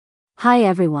Hi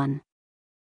everyone.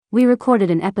 We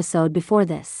recorded an episode before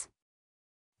this,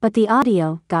 but the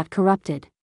audio got corrupted.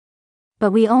 But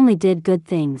we only did good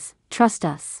things, trust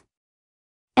us.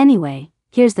 Anyway,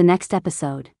 here's the next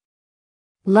episode.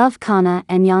 Love KANA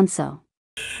and YONSOE.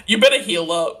 You better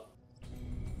heal up.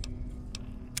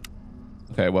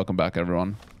 Okay, welcome back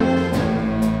everyone.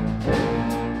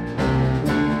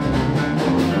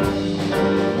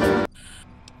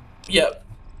 Yep.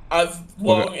 I've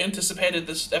long anticipated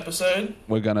this episode.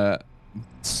 We're gonna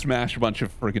smash a bunch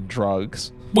of freaking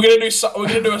drugs. We're gonna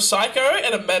do a psycho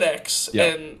and a med-X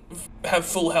and have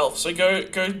full health. So go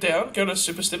down, go to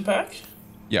super stim pack.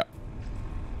 Yeah.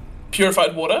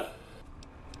 Purified water.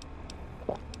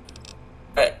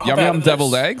 Right, Yum yum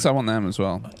deviled eggs. I want them as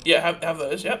well. Yeah, have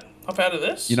those. Yep. Hop out of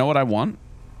this. You know what I want?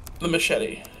 The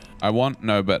machete.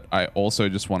 But I also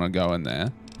just want to go in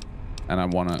there, and I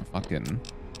want to fucking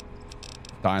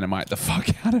dynamite the fuck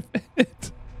out of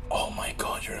it. Oh my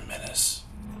god, you're a menace.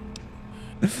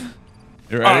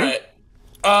 You ready?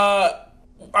 Alright.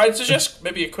 I'd suggest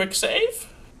maybe a quick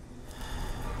save.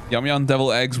 Yum yum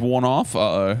deviled eggs worn off.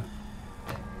 Uh-oh.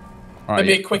 Alright.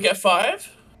 Maybe a quick F5.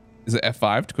 Is it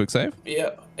F5 to quick save?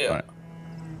 Yeah. Alright.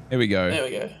 Here we go. There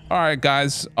we go. Alright,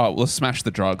 guys. Oh, let's smash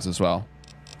the drugs as well.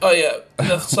 Oh yeah.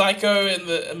 The psycho and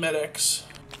the med-X.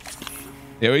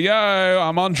 Here we go.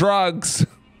 I'm on drugs.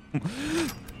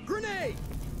 Grenade!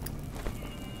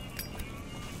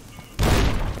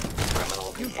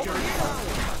 Oh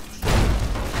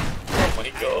my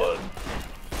god.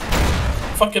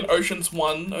 Fucking Ocean's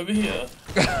 1 over here.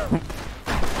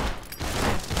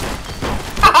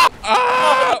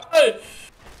 Ah! Oh,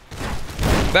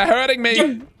 They're hurting me.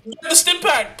 get the stim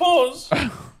pack. Pause.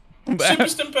 Super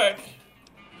stim pack.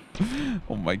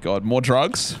 Oh my god. More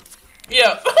drugs?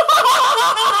 Yeah.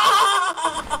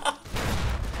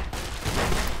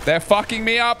 They're fucking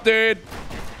me up, dude.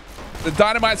 The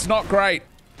dynamite's not great.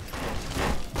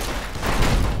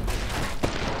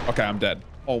 Okay, I'm dead.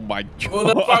 Oh my god. Well,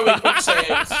 that's why we quick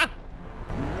saves.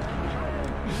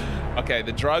 Okay,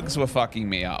 the drugs were fucking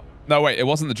me up. No, wait, it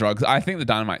wasn't the drugs. I think the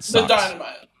dynamite sucks. The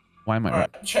dynamite. Why am I right?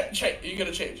 Alright, you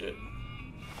gotta change it.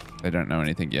 They don't know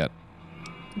anything yet.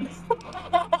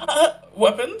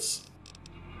 Weapons?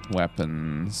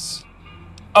 Weapons.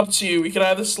 Up to you. We can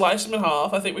either slice them in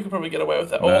half. I think we could probably get away with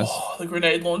that. Nice. Oh, the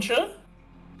grenade launcher.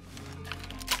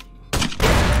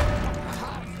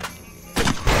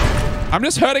 I'm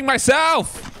just hurting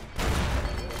myself.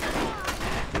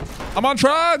 I'm on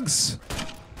drugs.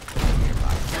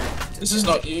 This is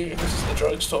not you. This is the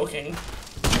drugs talking.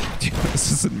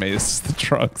 This isn't me. This is the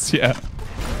drugs. Yeah.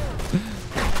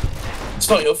 It's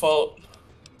not your fault.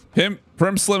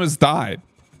 Prim Slim has died.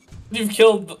 You've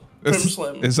killed Prim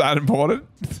Slim. Is that important?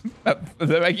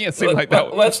 They're making it seem like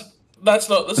that. Let's not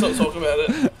talk about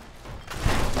it.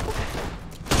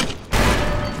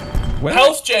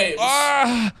 Health, James.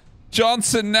 Ah,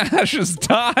 Johnson Nash has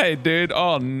died, dude.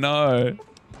 Oh no.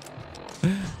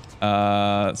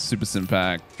 Super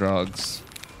Simpack, drugs,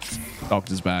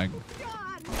 doctor's bag.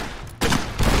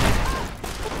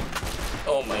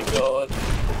 Oh my god.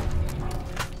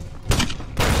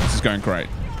 This is going great.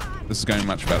 This is going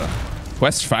much better.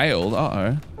 Quest failed.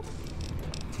 Uh-oh.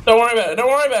 Don't worry about it. Don't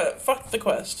worry about it. Fuck the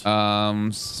quest.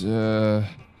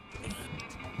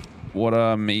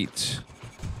 Water, meat,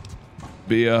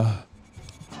 beer.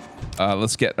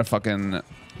 Let's get a fucking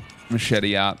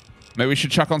machete out. Maybe we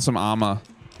should chuck on some armor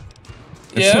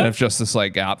instead of just this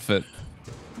like outfit.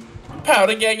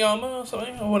 Powder gang armor or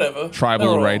something or whatever.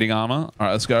 Tribal raiding armor. All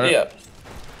right, let's go. Yeah.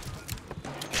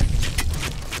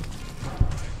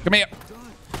 Come here.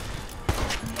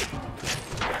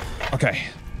 Okay.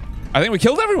 I think we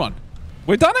killed everyone.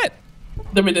 We've done it.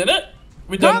 Then we did it?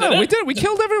 We did it? We did it. We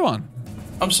killed everyone.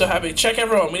 I'm so happy. Check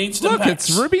everyone. We need stim Look, packs.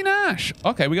 it's Ruby Nash.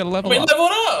 Okay, we got to level We up.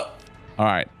 leveled up. All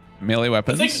right. Melee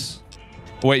weapons.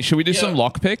 Wait, should we do some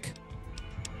lockpick?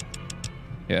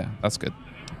 Yeah, that's good.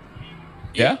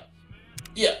 Yeah?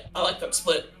 Yeah, I like that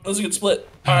split. That was a good split.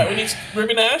 All right, we need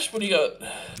Ruby Nash. What do you got?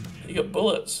 You got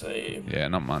bullets. Hey. Yeah,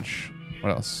 not much.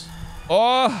 What else?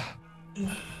 Oh!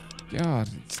 God,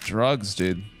 it's drugs,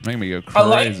 dude. Making me go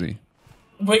crazy.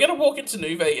 We're gonna walk into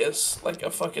New Vegas like a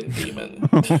fucking demon.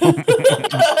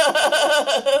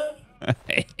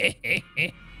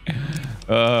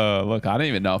 Look, I don't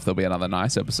even know if there'll be another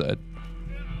nice episode.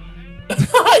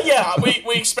 Yeah, we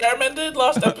experimented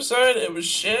last episode. It was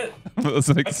shit.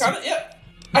 Actually,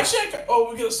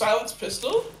 we get a silenced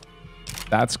pistol.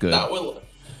 That's good. That will.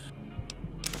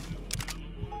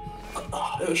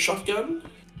 A shotgun.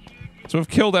 So we've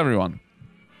killed everyone.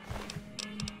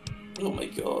 Oh my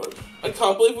god. I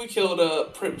can't believe we killed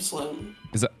Prim Slim.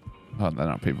 Is that... Oh, they're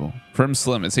not people. Prim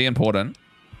Slim, is he important?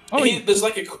 Oh,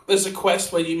 there's a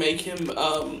quest where you make him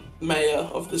mayor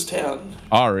of this town.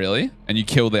 Oh, really? And you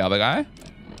kill the other guy?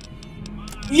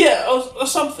 Yeah, or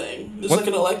something. There's like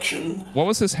an election. What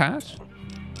was his hat?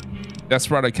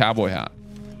 Desperado cowboy hat.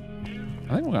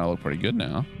 I think we're gonna look pretty good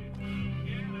now.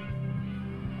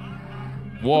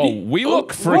 Whoa, we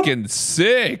look freaking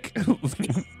sick.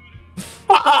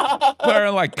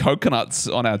 Wearing like coconuts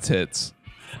on our tits.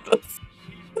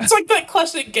 It's like that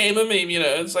classic gamer meme, you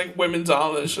know? It's like women's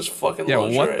armor. It's just fucking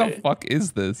lingerie. What the fuck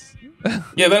is this?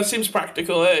 Yeah, that seems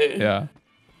practical, eh? Yeah.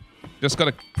 Just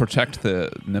gotta protect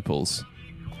the nipples.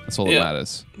 That's all that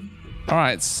matters. All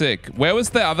right, sick. Where was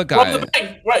the other guy? Rob the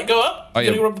bank. Right, go up. Oh,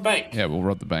 yeah. Rob the bank. Yeah, we'll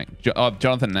rob the bank.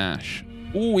 Jonathan Nash.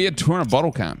 Ooh, we had 200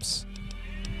 bottle caps.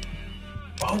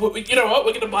 Oh, you know what?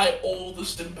 We're gonna buy all the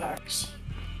stim packs.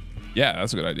 Yeah,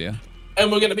 that's a good idea.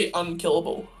 And we're gonna be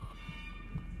unkillable.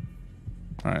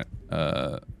 All right,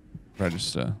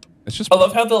 register. It's just. I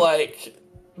love how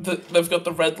they've got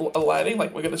the red lighting.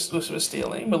 Like we're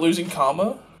stealing. We're losing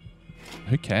karma.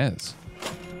 Who cares?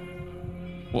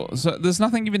 Well, so there's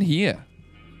nothing even here.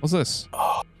 What's this?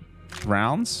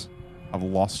 Rounds? I've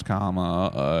lost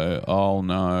karma. Oh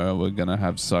no, we're gonna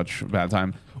have such a bad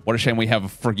time. What a shame we have a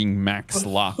frigging max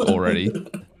luck already.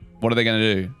 What are they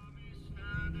gonna do?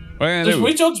 What are they gonna do?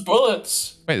 We dodge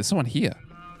bullets. Wait, there's someone here.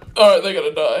 Alright, they're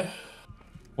gonna die.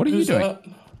 What are Who's you doing? that?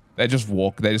 They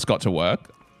just got to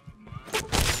work.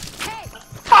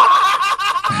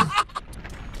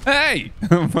 Hey!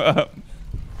 All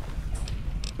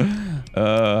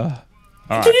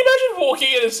right. Can you imagine walking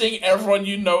in and seeing everyone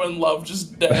you know and love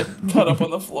just dead, cut up on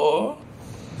the floor?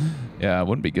 Yeah, it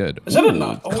wouldn't be good. Is that a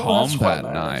knife? Combat Oh, that's quite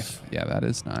nice. knife. Yeah, that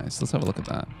is nice. Let's have a look at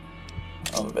that.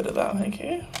 I'll have a bit of that, thank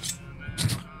you.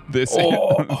 This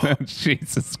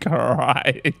Jesus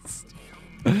Christ.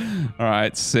 All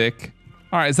right, sick.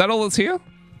 All right, is that all that's here?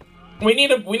 We need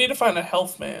to find a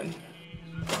health man.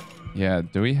 Yeah,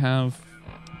 do we have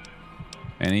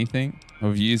anything? I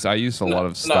used a lot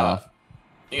of stuff.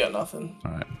 You got nothing.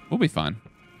 All right, we'll be fine.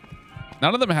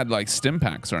 None of them had like stim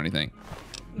packs or anything.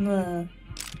 No.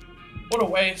 What a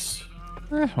waste.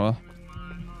 Well,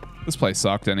 this place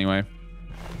sucked anyway.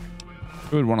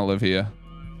 Who would want to live here?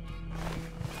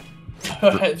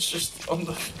 Her head's just on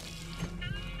the...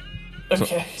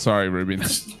 Okay. Sorry, Ruby.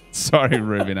 Sorry,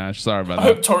 Ruby Nash. Sorry about I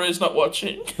that. hope Tori's not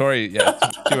watching. Tori, yeah,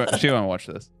 she won't watch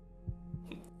this.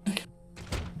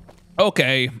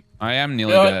 Okay, I am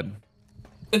nearly dead.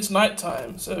 It's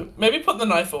nighttime, so maybe put the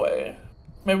knife away.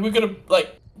 Maybe we're gonna,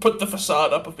 like, put the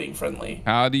facade up of being friendly.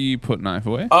 How do you put knife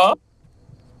away? Ah.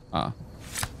 I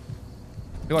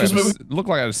feel like looked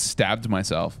like I just stabbed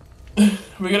myself.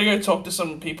 We're gonna go talk to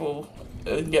some people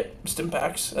and get stim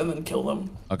packs and then kill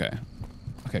them. Okay.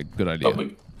 Okay, good idea.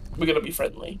 But we're gonna be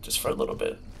friendly just for a little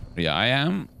bit. Yeah, I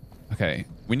am. Okay,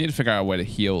 we need to figure out a way to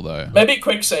heal though. Maybe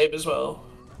quick save as well.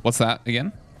 What's that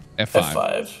again? F5. F5. All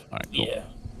right, cool. Yeah,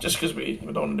 just because we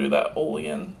don't want to do that all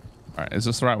again. All right, is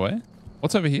this the right way?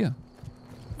 What's over here?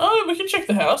 Oh, we can check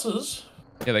the houses.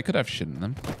 Yeah, they could have shit in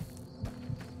them.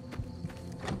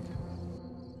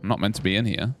 I'm not meant to be in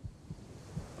here.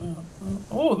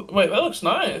 Oh, wait, that looks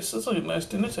nice. That's like a nice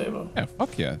dinner table. Yeah,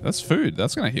 fuck yeah. That's food.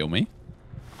 That's gonna heal me.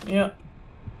 Yeah.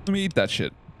 Let me eat that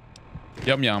shit.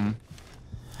 Yum yum.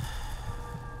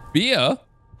 Beer?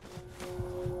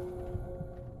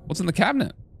 What's in the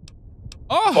cabinet?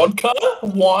 Oh! Vodka?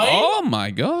 Wine? Oh my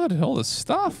god, all this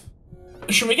stuff.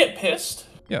 Should we get pissed?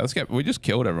 Yeah, we just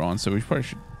killed everyone, so we probably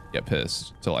should get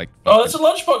pissed to like... Oh, that's a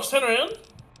lunchbox. Turn around.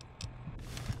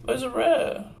 Those are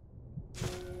rare.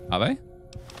 Are they?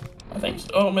 I think so.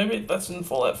 Oh, maybe that's in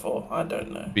Fallout 4. I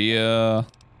don't know. Beer...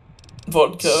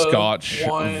 Vodka, Scotch,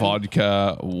 wine.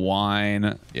 vodka,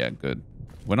 wine. Yeah, good.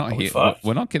 We're not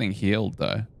we're not getting healed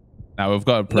though. No, we've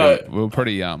got we're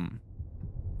pretty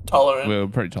tolerant. We're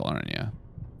pretty tolerant, yeah.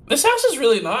 This house is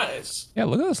really nice. Yeah,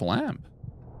 look at this lamp.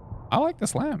 I like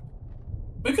this lamp.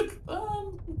 We could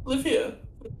live here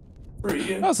for a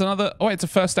year. Oh, it's another. Oh, it's a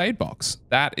first aid box.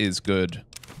 That is good.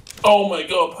 Oh my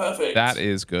god, perfect. That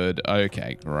is good.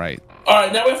 Okay, great. All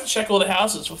right, now we have to check all the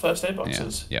houses for first aid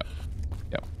boxes. Yeah.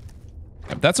 Yep.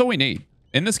 That's all we need.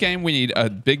 In this game, we need a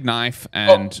big knife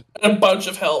and a bunch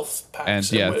of health packs.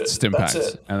 And yeah, stim packs.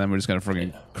 And then we're just gonna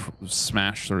freaking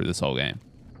smash through this whole game.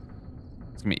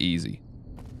 It's gonna be easy.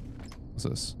 What's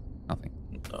this? Nothing.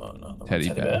 No. Teddy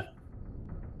bear.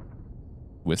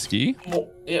 Whiskey.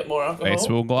 More alcohol.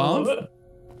 Baseball glove.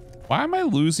 Why am I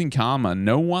losing karma?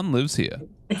 No one lives here.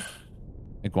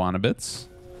 Iguana bits.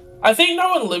 I think no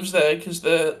one lives there because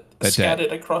they're scattered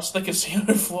dead across the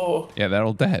casino floor. Yeah, they're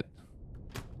all dead.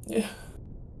 Yeah.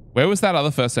 Where was that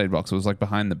other first aid box? It was like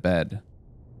behind the bed.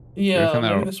 Yeah,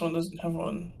 maybe this one doesn't have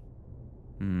one.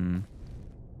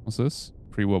 What's this?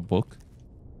 Pre-war book.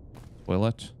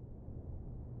 Toilet.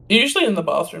 Usually in the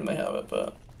bathroom they have it,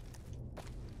 but...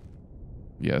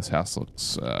 Yeah, this house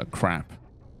looks crap.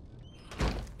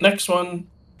 Next one.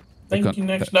 Thank you,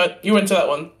 next. No, you went to that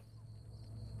one.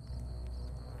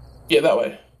 Yeah, that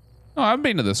way. Oh, I haven't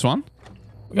been to this one.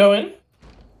 Go in.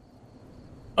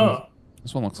 Oh.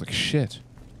 This one looks like shit.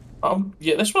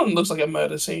 Yeah, this one looks like a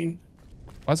murder scene.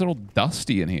 Why is it all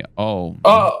dusty in here? Oh.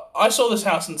 Oh, I saw this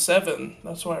house in 7.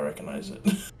 That's why I recognize it.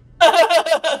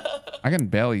 I can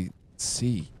barely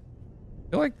see.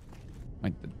 I feel like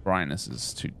the brightness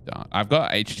is too dark. I've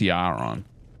got HDR on.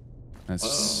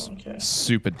 It's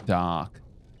super dark.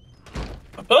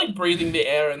 I feel like breathing the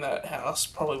air in that house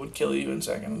probably would kill you in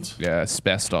seconds. Yeah,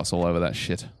 asbestos all over that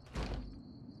shit.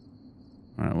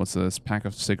 All right, what's this? Pack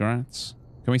of cigarettes?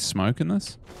 Can we smoke in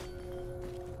this?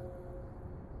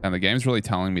 And the game's really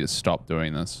telling me to stop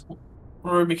doing this.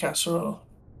 Ruby casserole.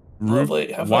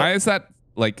 Lovely. Why is that,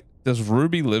 like, does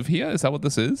Ruby live here? Is that what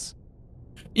this is?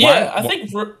 Yeah, I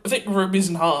think Ruby's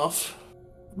in half.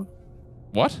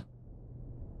 What?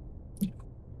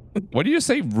 What do you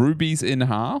say, Ruby's in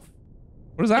half?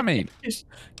 What does that mean? Because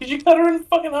you cut her in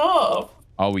fucking half.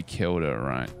 Oh, we killed her,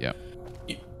 right? Yep.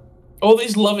 All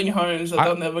these loving homes that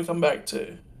they'll never come back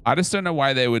to. I just don't know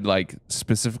why they would, like,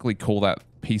 specifically call that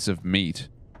piece of meat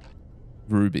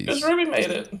Ruby's. Because Ruby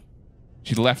made it.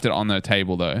 She left it on their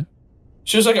table, though.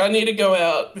 She was like, I need to go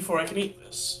out before I can eat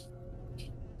this.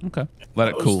 Okay. Let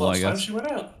it cool, I guess. She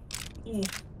went out. Yeah.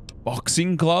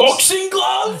 Boxing gloves? Boxing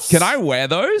gloves? Can I wear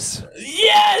those?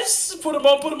 Yes! Put them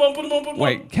on, put them on, put them on, put them on.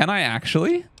 Wait, can I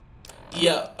actually?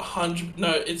 Yeah, 100.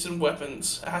 No, it's in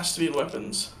weapons. It has to be in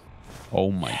weapons.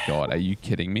 Oh my god, are you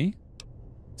kidding me?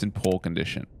 It's in poor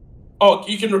condition. Oh,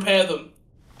 you can repair them.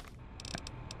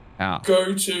 How?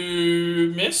 Go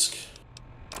to MISC.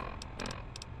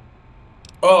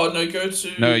 Oh, no, go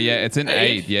to... No, yeah, it's in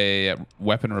aid. Yeah.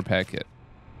 Weapon repair kit.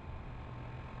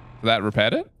 That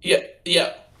repaired it?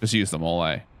 Yeah. Just use them all,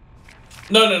 eh?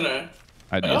 No.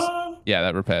 I'd use... Yeah,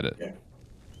 that repaired it. Yeah.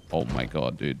 Oh my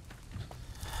god, dude.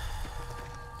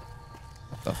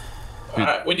 Dude,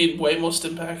 alright, we need way more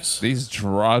stim packs. These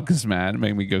drugs, man,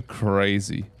 make me go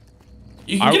crazy.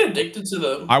 You can get addicted to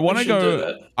them. I want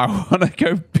to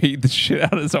go beat the shit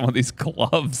out of some of these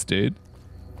gloves, dude.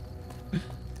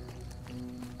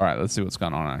 All right, let's see what's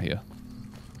going on out here.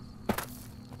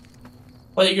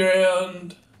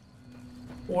 Playground.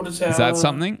 Water tower. Is that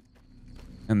something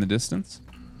in the distance?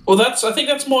 Well, I think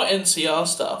that's more NCR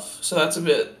stuff. So that's a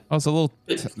bit... Oh, it's a little...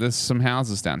 There's some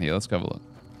houses down here. Let's go have a look.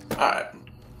 All right.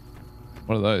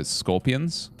 What are those?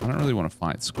 Scorpions? I don't really want to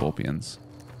fight scorpions.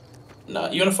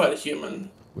 No, you want to fight a human.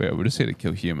 Yeah, we're just here to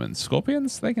kill humans.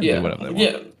 Scorpions? They can do whatever they want.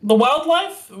 Yeah, the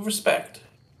wildlife, respect.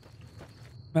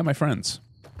 They're my friends.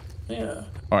 Yeah.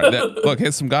 All right, look,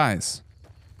 here's some guys.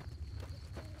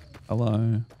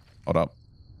 Hello. Hold up.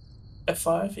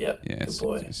 F5, yeah. Yes, good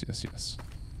boy. Yes.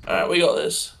 All right, we got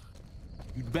this.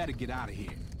 You better get out of here.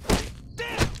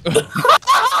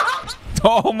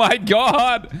 Oh my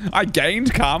god! I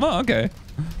gained karma? Okay.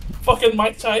 Fucking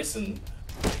Mike Tyson.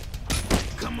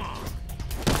 Come on.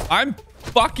 I'm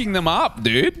fucking them up,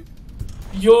 dude.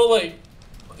 You're like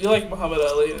Muhammad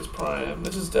Ali in his prime.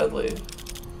 This is deadly.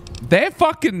 They're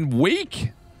fucking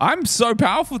weak. I'm so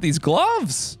powerful with these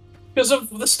gloves. Because of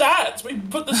the stats. We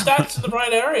put the stats in the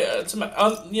right area. It's,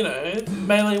 you know,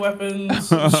 melee weapons,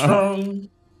 strong.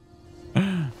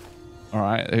 All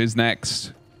right, who's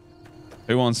next?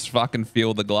 Who wants to fucking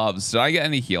feel the gloves? Did I get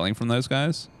any healing from those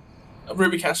guys? A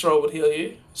ruby casserole would heal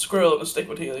you. Squirrel on a stick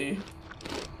would heal you.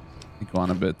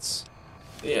 Iguana bits.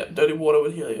 Yeah, dirty water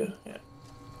would heal you. Yeah.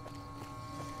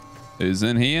 Who's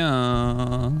in here?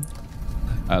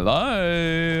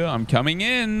 Hello, I'm coming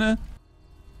in.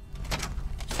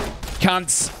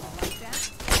 Cunts.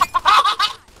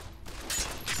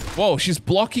 Whoa, she's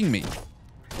blocking me.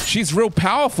 She's real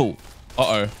powerful.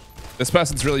 Uh-oh. This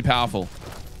person's really powerful.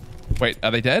 Wait,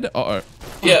 are they dead? Uh-oh.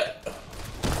 Yeah.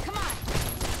 Come on.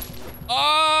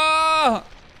 Ah!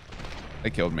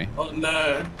 They killed me. Oh,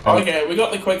 no. Oh. Okay, we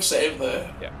got the quick save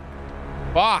there. Yeah.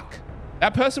 Fuck.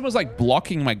 That person was like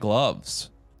blocking my gloves.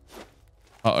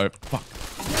 Uh-oh. Fuck.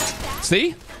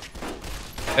 See?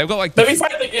 They've got like... Maybe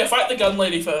fight the gun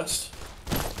lady first.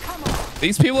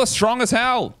 These people are strong as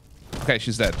hell. Okay,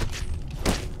 she's dead.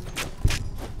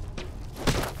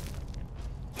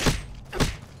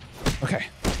 Okay.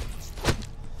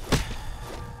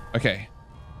 Okay.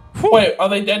 Whew. Wait, are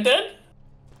they dead?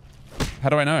 How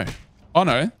do I know? Oh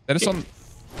no, they're just on...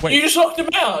 Wait. You just knocked them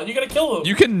out. You gotta kill them.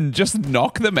 You can just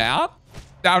knock them out?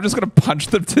 I'm just gonna punch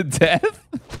them to death.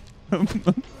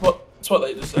 It's what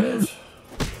they deserve.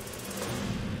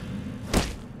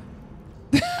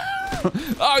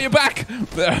 Oh, you're back.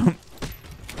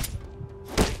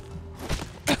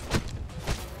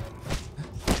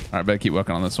 All right, better keep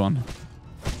working on this one.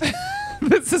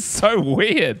 This is so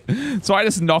weird. So I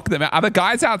just knock them out. Are the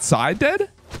guys outside dead?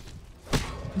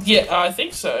 Yeah, I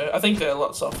think so. I think they're a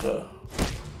lot softer.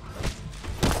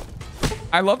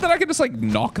 I love that I can just like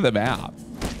knock them out.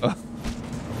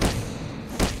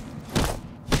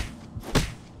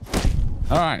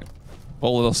 All right,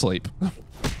 fall a little sleep.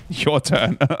 Your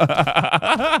turn.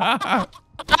 That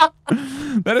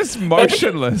is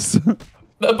motionless.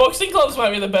 The boxing gloves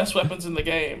might be the best weapons in the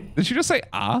game. Did she just say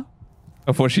ah?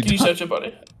 Before she Can you search your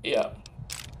body? Yeah.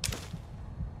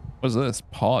 What's this?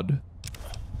 Pod.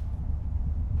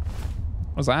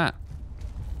 What's that?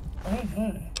 I don't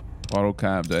know. Bottle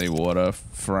cap, dirty water,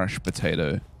 fresh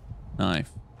potato, knife.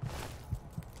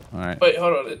 All right. Wait,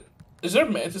 hold on. Is there a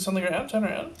mantis on the ground? Turn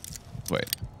around. Wait.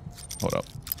 Hold up.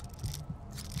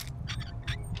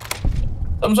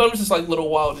 Sometimes it's like little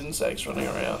wild insects running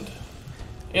around.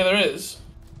 Yeah, there is.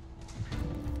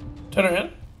 Turn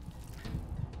around.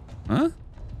 Huh?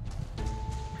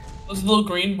 There's a little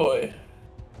green boy.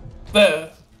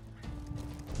 There.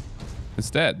 It's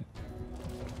dead.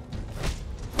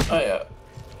 Oh, yeah.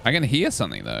 I can hear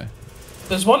something though.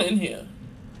 There's one in here.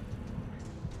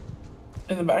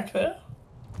 In the back there.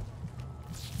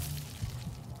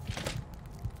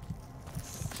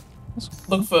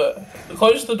 Look for...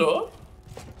 Close the door.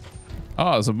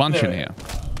 Oh, there's a bunch in here.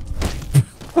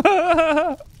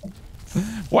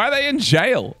 Why are they in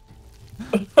jail?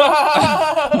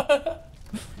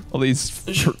 All these...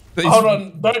 Hold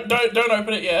on. Don't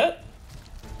open it yet.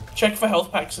 Check for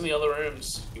health packs in the other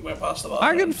rooms. You went past the bar.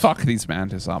 I can fuck these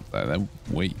mantis up though. They're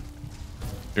weak.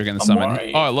 You're gonna summon...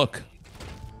 worried. Oh, look.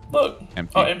 Look.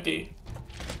 Empty. Oh, empty.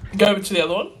 Go over to the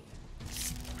other one.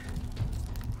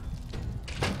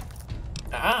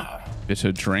 Ah.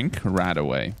 Bitter drink right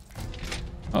away.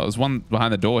 Oh, there's one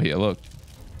behind the door here. Look.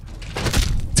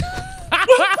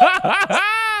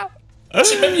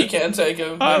 Actually, maybe you can take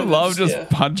him. I love just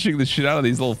punching the shit out of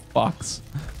these little fucks.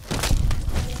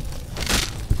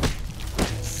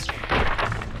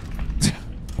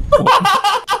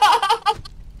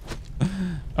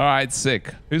 All right,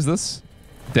 sick. Who's this?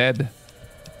 Dead.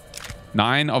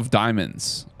 9 of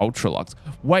diamonds. Ultralux.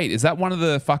 Wait, is that one of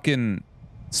the fucking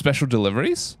special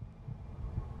deliveries?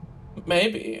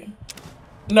 Maybe.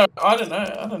 No, I don't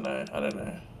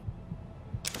know.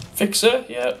 Fixer,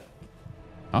 yeah.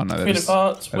 Oh no, Peanut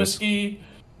parts, whiskey.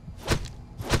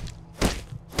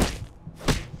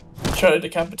 Try to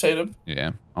decapitate him.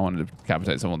 Yeah, I wanted to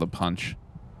decapitate someone with a punch.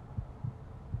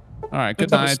 All right,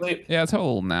 good Let's have a night. sleep. Yeah, let's have a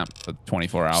little nap for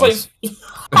 24 hours. Sleep.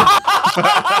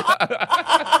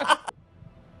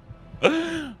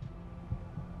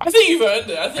 I think you've earned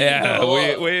it. I think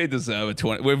Yeah, we deserve a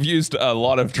 20. We've used a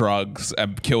lot of drugs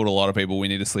and killed a lot of people. We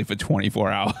need to sleep for 24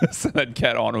 hours and then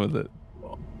get on with it.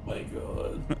 Oh my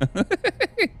god.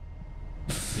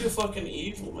 You're fucking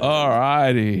evil, man.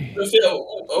 Alrighty. I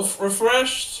feel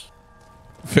refreshed.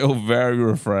 Feel very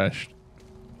refreshed.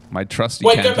 My trusty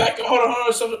Wait, Kanta. go back. Hold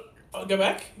on. Stop. Oh, go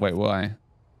back. Wait, why?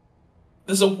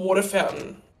 There's a water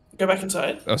fountain. Go back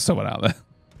inside. Oh, someone out there.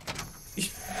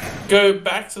 Go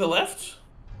back to the left.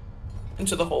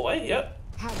 Into the hallway, yep.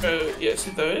 Go, yeah,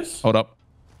 see those? Hold up.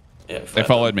 Yeah. They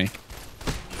followed me.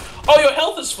 Oh, your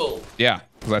health is full. Yeah,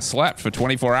 because I slept for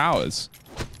 24 hours.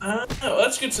 Oh, well,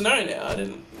 that's good to know now. I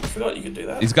forgot you could do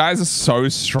that. These guys are so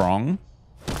strong.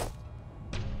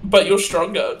 But you're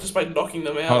stronger just by knocking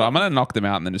them out. Hold on, I'm going to knock them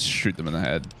out and then just shoot them in the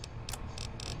head.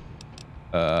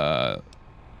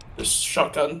 Just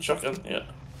shotgun, yeah.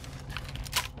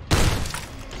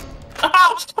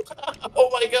 Oh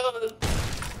my god.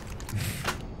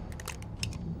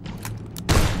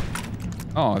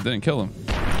 Oh, I didn't kill him.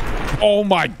 Oh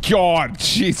my god,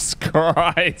 Jesus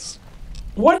Christ.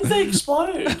 Why did they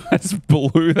explode? I just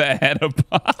blew their head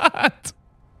apart.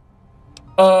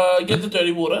 Get the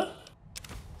dirty water.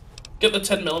 Get the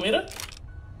 10mm.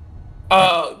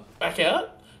 Back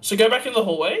out. So go back in the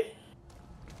hallway.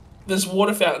 There's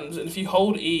water fountains, and if you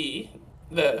hold E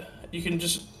there, you can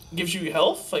just gives you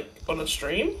health, like on a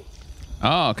stream.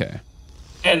 Oh, okay.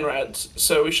 And rads.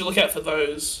 So we should look out for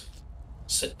those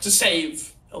to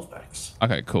save health packs.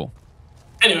 Okay, cool.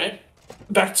 Anyway,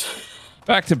 back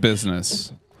to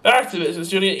business. Back to business.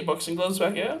 Do you want to get your boxing gloves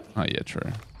back out? Oh yeah,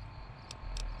 true.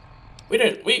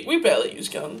 We barely use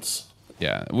guns.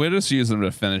 Yeah, we'll just use them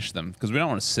to finish them because we don't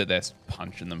want to sit there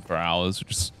punching them for hours. We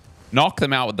just knock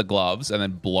them out with the gloves and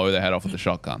then blow their head off with the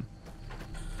shotgun.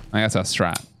 I think that's our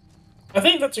strat. I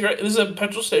think that's a great. There's a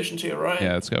petrol station to your right.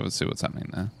 Yeah, let's go over and see what's happening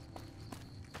there.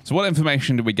 So what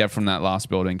information did we get from that last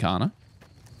building, Kana?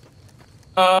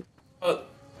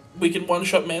 We can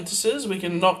one-shot mantises. We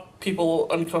can knock people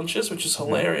unconscious, which is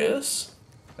hilarious.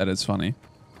 That is funny.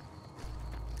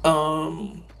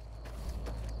 And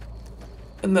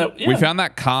that We found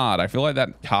that card. I feel like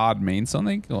that card means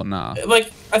something, or nah?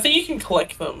 Like, I think you can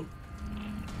collect them.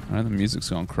 All right, the music's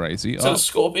gone crazy. Is that a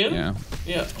scorpion? Yeah.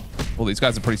 Yeah. Well, these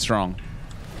guys are pretty strong.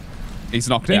 He's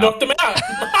knocked You out. knocked him out.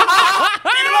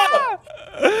 Beat him up.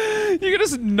 You can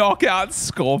just knock out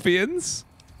scorpions?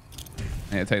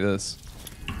 Yeah, take this.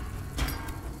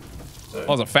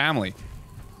 Oh, it's a family.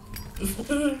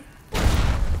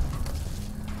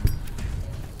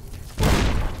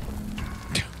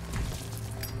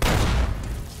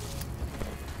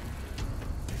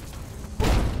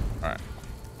 Alright.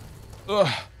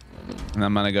 Ugh. And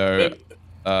I'm gonna go...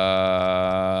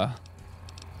 Aye.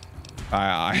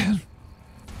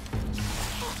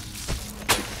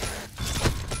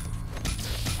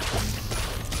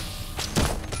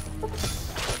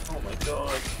 Oh my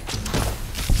god.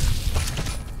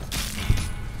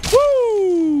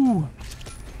 Woo!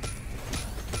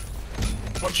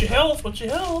 What's your health? What's your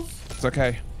health? It's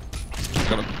okay.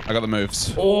 I got the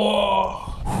moves.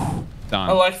 Oh. Done.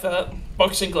 I like that.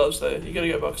 Boxing gloves though. You gotta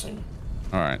go boxing.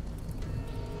 All right.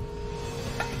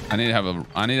 I need to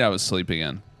have a sleep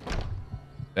again.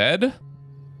 Bed?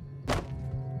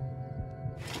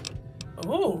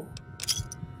 Oh.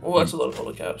 Oh, that's a lot of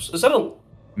polycaps. Is that a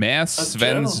Mayor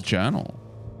Sven's journal.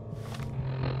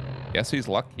 Guess whose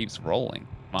luck keeps rolling?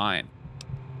 Mine.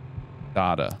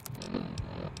 Data.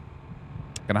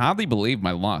 I can hardly believe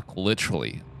my luck,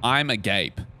 literally. I'm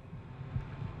agape.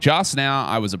 Just now,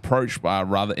 I was approached by a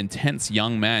rather intense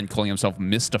young man calling himself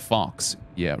Mr. Fox.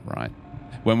 Yeah, right.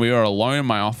 When we were alone in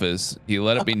my office, he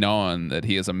let it be known that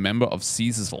he is a member of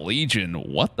Caesar's Legion.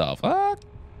 What the fuck?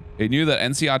 He knew that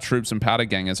NCR troops and powder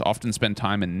gangers often spend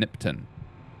time in Nipton.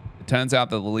 It turns out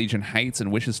that the Legion hates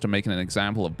and wishes to make an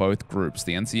example of both groups.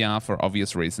 The NCR for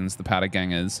obvious reasons, the powder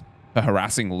gangers for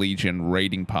harassing Legion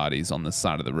raiding parties on this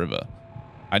side of the river.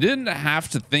 I didn't have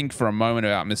to think for a moment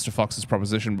about Mr. Fox's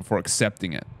proposition before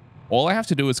accepting it. All I have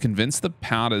to do is convince the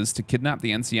powders to kidnap the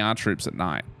NCR troops at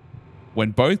night.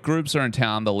 When both groups are in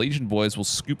town, the Legion boys will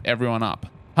scoop everyone up.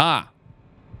 Ha!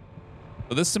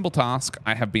 For this simple task,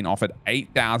 I have been offered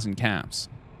 8,000 caps.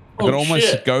 I could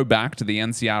almost go back to the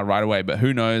NCR right away, but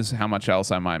who knows how much else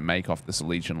I might make off this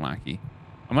Legion lackey.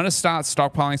 I'm going to start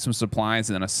stockpiling some supplies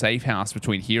in a safe house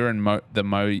between here and the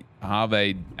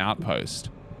Mojave outpost.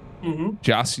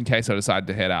 Just in case I decide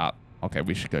to head out. Okay,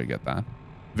 we should go get that.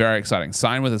 Very exciting.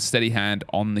 Sign with a steady hand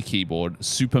on the keyboard.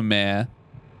 Super Mayor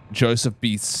Joseph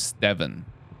B. Steven.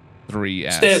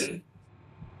 3S. Steven.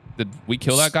 Did we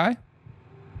kill that guy?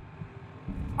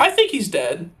 I think he's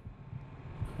dead.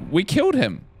 We killed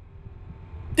him.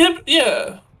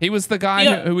 Yeah. He was the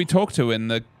guy who we talked to in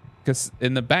the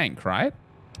bank, right?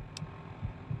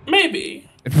 Maybe.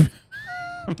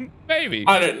 Maybe.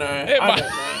 I don't know. I don't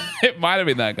know. It might have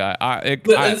been that guy.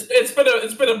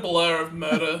 It's been a blur of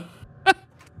murder.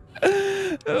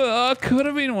 Could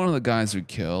have been one of the guys we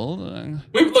killed.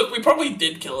 We probably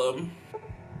did kill him.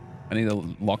 I need a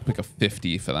lockpick of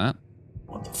 50 for that.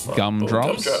 What the fuck?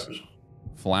 Gumdrops.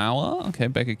 Flour. Okay,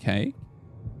 bake a cake.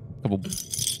 Couple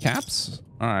caps.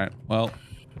 All right. Well,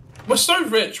 we're so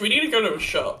rich. We need to go to a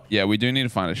shop. Yeah, we do need to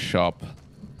find a shop.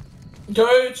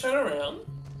 Go turn around.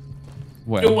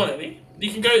 Where? Go 180.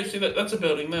 You can go see that. That's a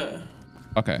building there.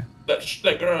 Okay.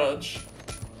 That garage.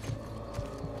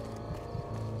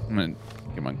 I'm gonna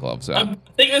get my gloves out. I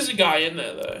think there's a guy in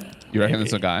there though. You reckon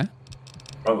there's a guy?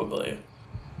 Probably.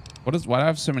 Why do I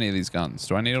have so many of these guns?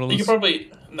 Do I need all this? You can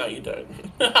probably. No, you don't.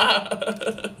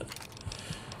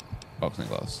 Boxing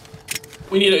gloves.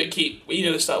 We need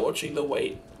to start watching the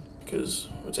weight because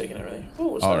we're taking everything.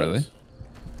 Oh, really?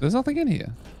 There's nothing in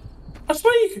here. I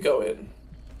swear you could go in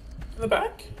the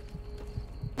back.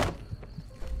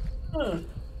 Huh.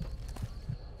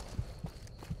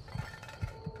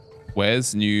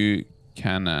 Where's New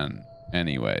Canaan,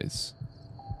 anyways?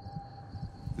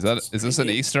 Is this an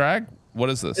Easter egg? What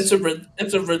is this? It's a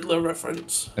Riddler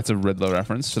reference. It's a Riddler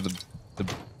reference to the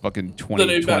fucking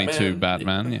 2022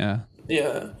 Batman. Yeah.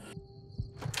 Yeah.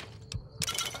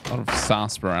 A lot of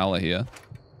sarsaparilla here.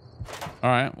 All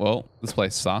right. Well, this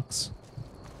place sucks.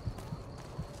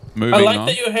 Moving on. I like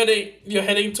that you're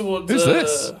heading towards. Who's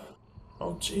this?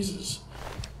 Oh Jesus!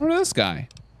 What is this guy?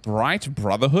 Bright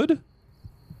Brotherhood?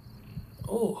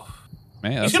 Oh.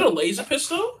 Man, he's got a laser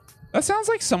pistol? That sounds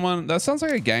like someone. That sounds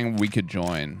like a gang we could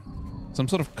join. Some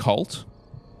sort of cult.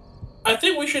 I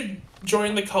think we should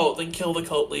join the cult, then kill the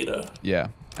cult leader. Yeah,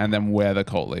 and then we're the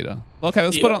cult leader. Okay,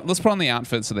 let's put on the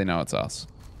outfit so they know it's us.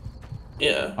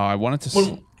 Yeah. Oh, I wanted to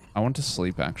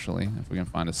sleep actually. If we can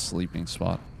find a sleeping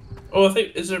spot. Oh, I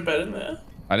think is there a bed in there?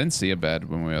 I didn't see a bed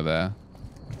when we were there.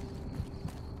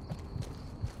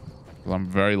 Well, I'm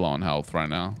very low on health right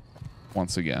now.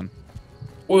 Once again.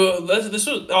 Well, this was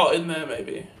in there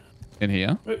maybe. In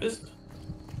here? There's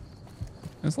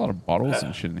a lot of bottles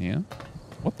and shit in here.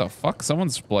 What the fuck?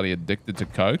 Someone's bloody addicted to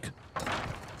coke.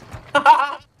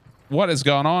 What is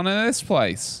going on in this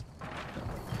place?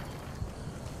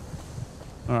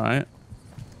 All right.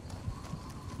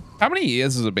 How many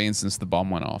years has it been since the bomb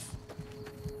went off?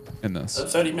 In this?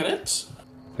 30 minutes.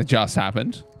 It just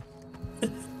happened.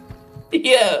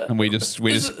 Yeah. And we just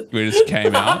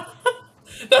came out.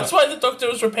 That's why the doctor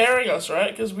was repairing us,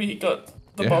 right? Because we got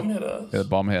the bomb hit us. Yeah, the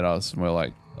bomb hit us, and we're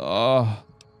like, oh,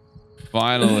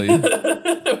 finally.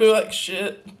 We were like,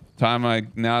 shit. Time I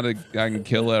can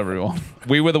kill everyone.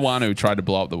 We were the one who tried to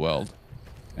blow up the world,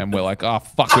 and we're like, oh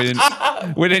fuck,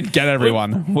 we didn't get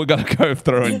everyone. We're gonna go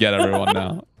through and get everyone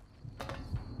now.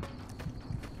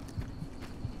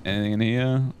 Anything in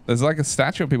here? There's like a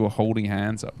statue of people holding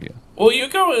hands up here. Well, you're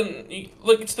going.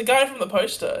 Look, it's the guy from the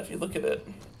poster. If you look at it.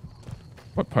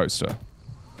 What poster?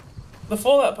 The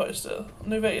Fallout poster.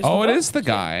 New Vegas. Oh, it is the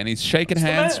guy, and he's shaking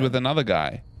hands with another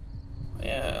guy.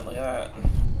 Yeah, look at that.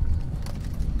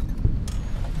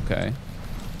 Okay.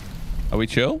 Are we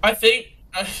chill? I think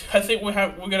we're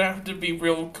gonna have to be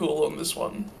real cool on this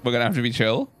one. We're gonna have to be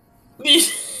chill.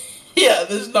 Yeah,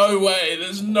 there's no way.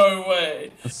 There's no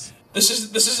way. This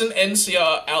is an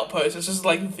NCR outpost. This is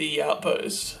like the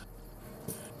outpost,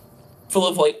 full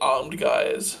of like armed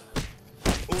guys.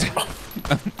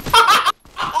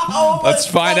 Let's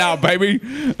find out, baby.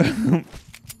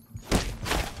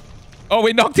 Oh,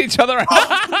 we knocked each other out.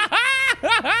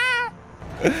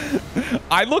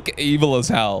 I look evil as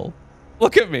hell.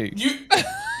 Look at me.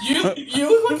 You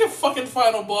look like a fucking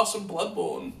final boss in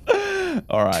Bloodborne.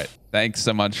 All right. Thanks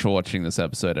so much for watching this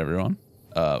episode, everyone.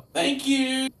 Thank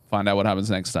you. Find out what happens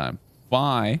next time.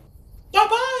 Bye.